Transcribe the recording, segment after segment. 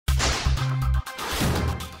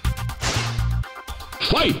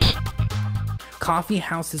Fight! Coffee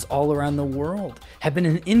houses all around the world have been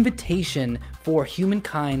an invitation for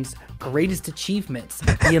humankind's greatest achievements.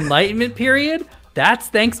 The Enlightenment period, that's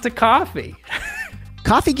thanks to coffee.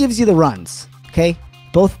 Coffee gives you the runs, okay?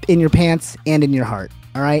 Both in your pants and in your heart,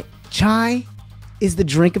 all right? Chai is the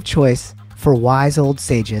drink of choice for wise old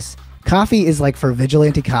sages. Coffee is like for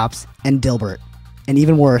vigilante cops and Dilbert. And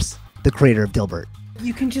even worse, the creator of Dilbert.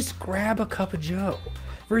 You can just grab a cup of joe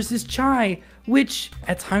versus chai, which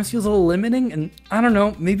at times feels a little limiting, and I don't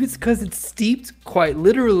know, maybe it's because it's steeped, quite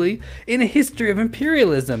literally, in a history of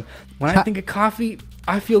imperialism. When I think of coffee,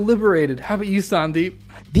 I feel liberated. How about you, Sandeep?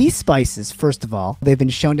 These spices, first of all, they've been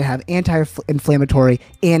shown to have anti-inflammatory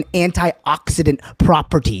and antioxidant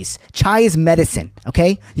properties. Chai is medicine,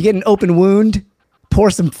 okay? You get an open wound, pour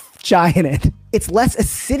some chai in it. It's less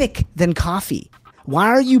acidic than coffee. Why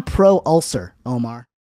are you pro-ulcer, Omar?